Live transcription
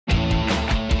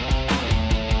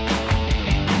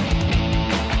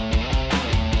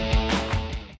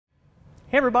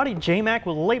Hey everybody, Jmac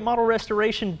with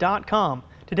LateModelRestoration.com.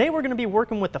 Today we're going to be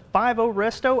working with the 5.0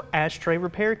 Resto Ashtray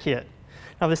Repair Kit.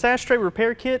 Now this Ashtray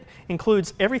Repair Kit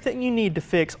includes everything you need to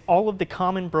fix all of the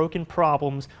common broken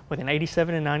problems with an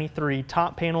 87 and 93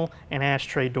 top panel and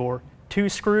ashtray door. 2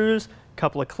 screws, a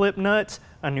couple of clip nuts,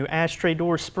 a new ashtray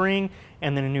door spring,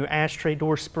 and then a new ashtray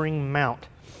door spring mount.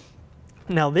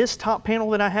 Now this top panel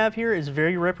that I have here is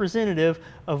very representative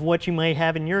of what you may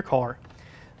have in your car.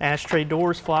 Ashtray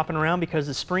doors flopping around because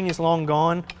the spring is long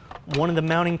gone. One of the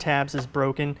mounting tabs is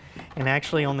broken, and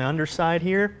actually on the underside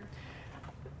here,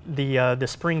 the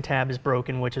spring tab is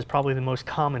broken, which is probably the most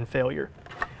common failure.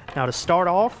 Now to start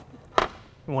off,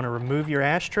 you want to remove your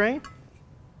ashtray,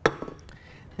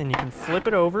 then you can flip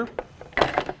it over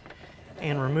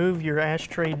and remove your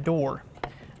ashtray door.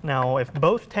 Now if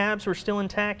both tabs were still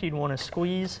intact, you'd want to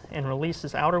squeeze and release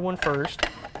this outer one first,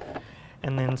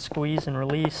 and then squeeze and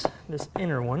release this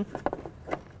inner one,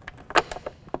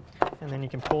 and then you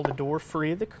can pull the door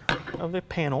free of the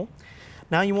panel.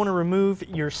 Now you want to remove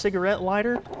your cigarette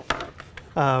lighter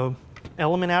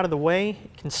element out of the way. You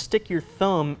can stick your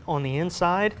thumb on the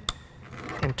inside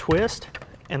and twist,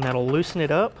 and that'll loosen it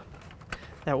up.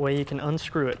 That way you can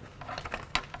unscrew it.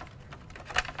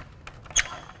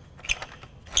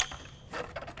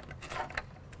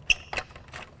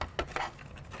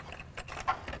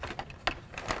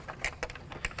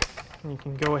 You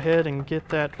can go ahead and get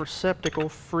that receptacle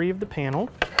free of the panel.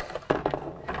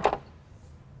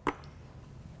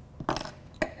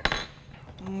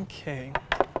 Okay.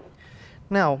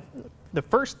 Now, the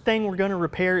first thing we're going to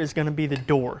repair is going to be the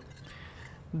door.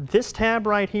 This tab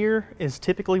right here is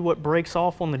typically what breaks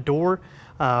off on the door.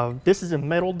 This is a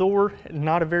metal door,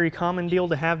 not a very common deal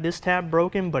to have this tab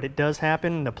broken, but it does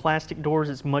happen. In the plastic doors,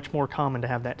 it's much more common to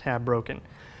have that tab broken.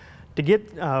 To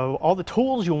get all the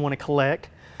tools you'll want to collect,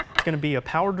 it's going to be a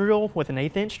power drill with an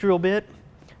 1/8 inch drill bit,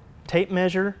 tape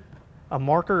measure, a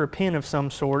marker or pin of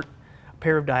some sort, a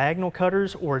pair of diagonal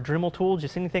cutters or a Dremel tool,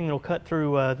 just anything that will cut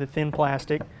through the thin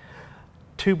plastic,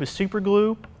 tube of super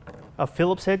glue, a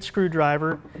Phillips head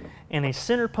screwdriver, and a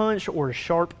center punch or a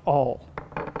sharp awl.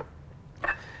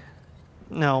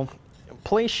 Now,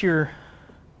 place your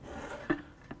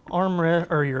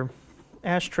armrest or your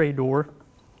ashtray door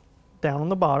down on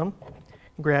the bottom.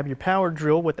 Grab your power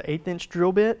drill with the 1/8 inch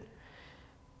drill bit.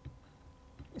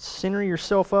 Center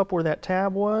yourself up where that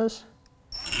tab was,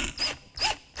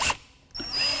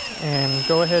 and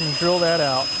go ahead and drill that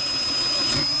out.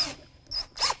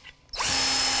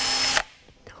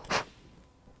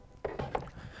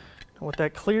 With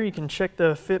that clear, you can check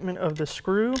the fitment of the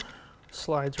screw.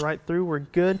 Slides right through, we're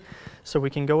good. So we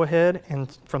can go ahead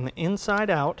and from the inside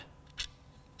out,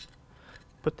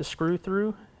 put the screw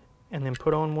through and then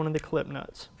put on one of the clip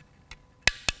nuts.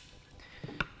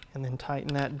 And then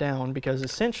tighten that down, because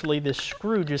essentially this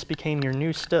screw just became your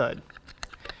new stud.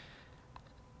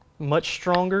 Much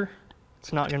stronger,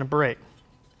 it's not going to break.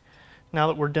 Now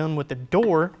that we're done with the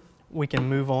door, we can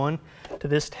move on to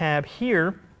this tab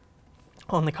here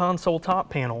on the console top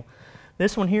panel.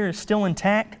 This one here is still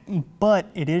intact, but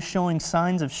it is showing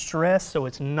signs of stress, so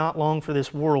it's not long for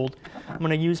this world. I'm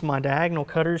going to use my diagonal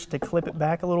cutters to clip it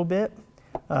back a little bit.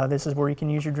 This is where you can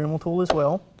use your Dremel tool as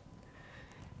well.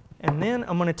 And then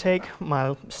I'm going to take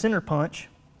my center punch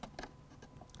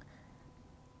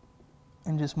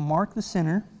and just mark the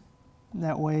center.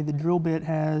 That way the drill bit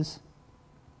has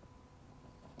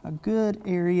a good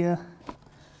area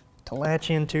to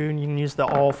latch into, and you can use the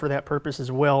awl for that purpose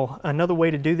as well. Another way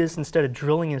to do this instead of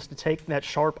drilling is to take that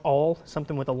sharp awl,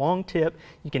 something with a long tip.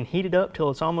 You can heat it up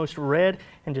till it's almost red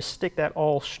and just stick that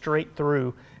awl straight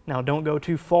through. Now don't go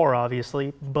too far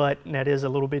obviously, but that is a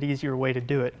little bit easier way to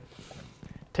do it.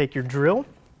 Take your drill,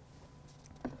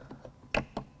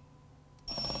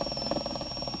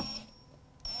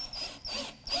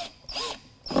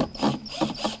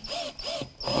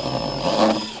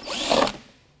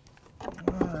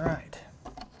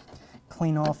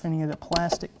 clean off any of the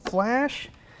plastic flash,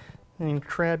 and then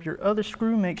grab your other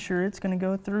screw, make sure it's going to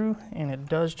go through, and it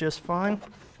does just fine.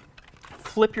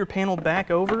 Flip your panel back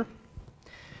over,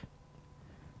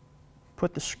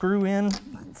 put the screw in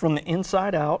from the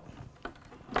inside out,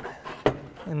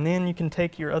 and then you can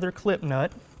take your other clip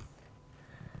nut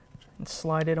and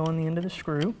slide it on the end of the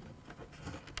screw.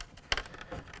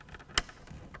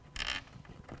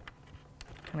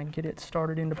 Kind of get it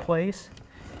started into place.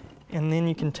 And then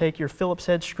you can take your Phillips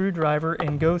head screwdriver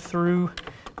and go through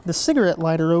the cigarette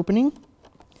lighter opening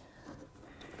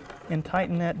and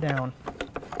tighten that down.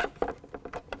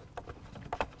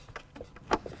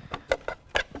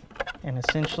 And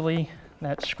essentially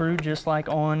that screw, just like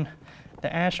on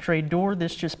the ashtray door,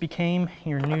 this just became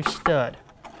your new stud.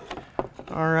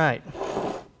 All right,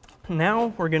 now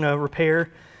we're going to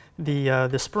repair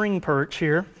the spring perch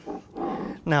here.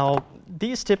 Now,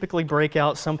 these typically break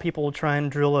out. Some people will try and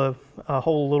drill a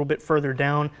hole a little bit further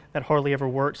down. That hardly ever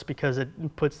works because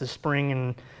it puts the spring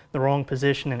in the wrong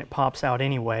position and it pops out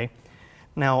anyway.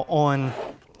 Now, on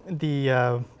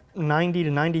the 90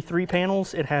 to 93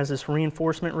 panels, it has this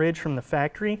reinforcement ridge from the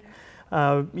factory.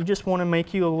 You just want to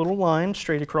make you a little line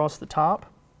straight across the top,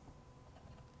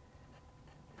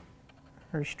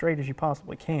 or as straight as you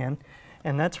possibly can,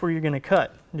 and that's where you're going to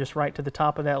cut, just right to the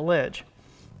top of that ledge.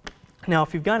 Now,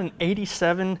 if you've got an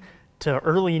 87 to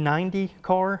early 90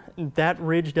 car, that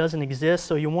ridge doesn't exist,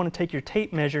 so you'll want to take your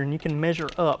tape measure and you can measure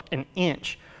up an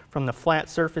inch from the flat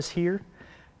surface here,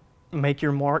 make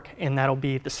your mark, and that'll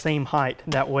be the same height.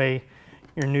 That way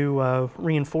your new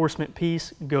reinforcement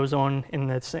piece goes on in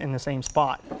the same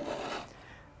spot.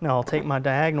 Now I'll take my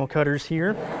diagonal cutters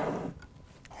here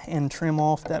and trim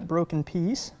off that broken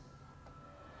piece.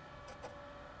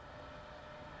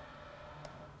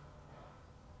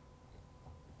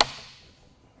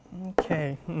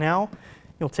 Okay, now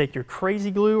you'll take your crazy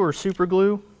glue or super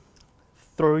glue,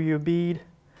 throw you a bead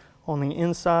on the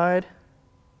inside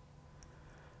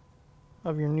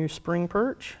of your new spring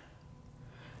perch,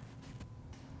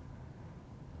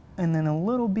 and then a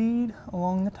little bead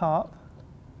along the top.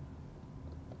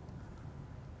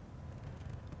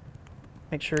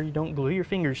 Make sure you don't glue your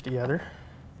fingers together.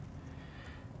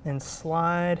 Then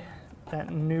slide that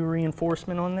new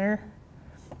reinforcement on there.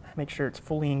 Make sure it's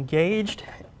fully engaged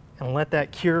and let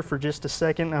that cure for just a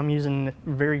second. I'm using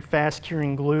very fast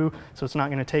curing glue, so it's not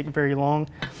going to take very long.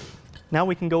 Now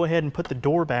we can go ahead and put the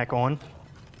door back on.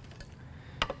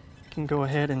 You can go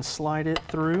ahead and slide it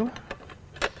through.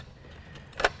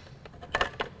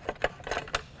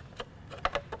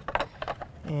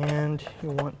 And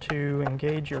you'll want to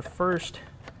engage your first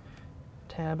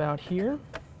tab out here.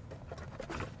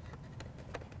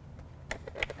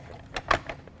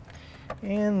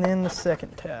 And then the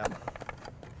second tab.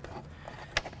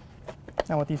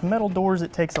 Now with these metal doors,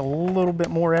 it takes a little bit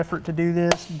more effort to do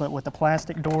this, but with the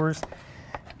plastic doors,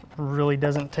 it really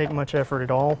doesn't take much effort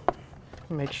at all.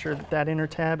 Make sure that that inner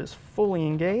tab is fully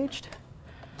engaged.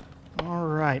 All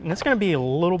right, and it's going to be a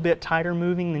little bit tighter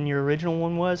moving than your original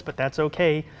one was, but that's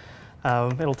okay.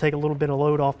 It'll take a little bit of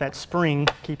load off that spring,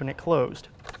 keeping it closed.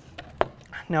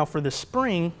 Now for the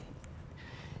spring,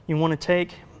 you want to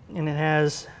take, and it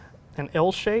has an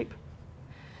L shape,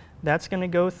 that's going to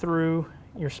go through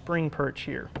your spring perch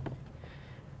here.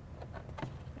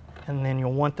 And then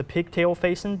you'll want the pigtail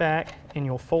facing back, and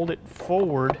you'll fold it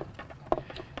forward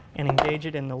and engage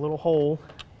it in the little hole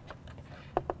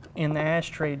in the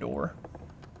ashtray door.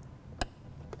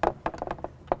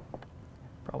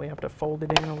 Probably have to fold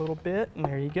it in a little bit, and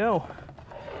there you go.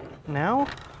 Now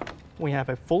we have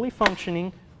a fully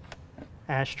functioning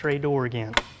ashtray door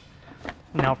again.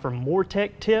 Now for more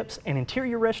tech tips and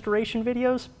interior restoration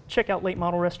videos, check out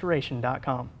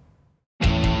latemodelrestoration.com.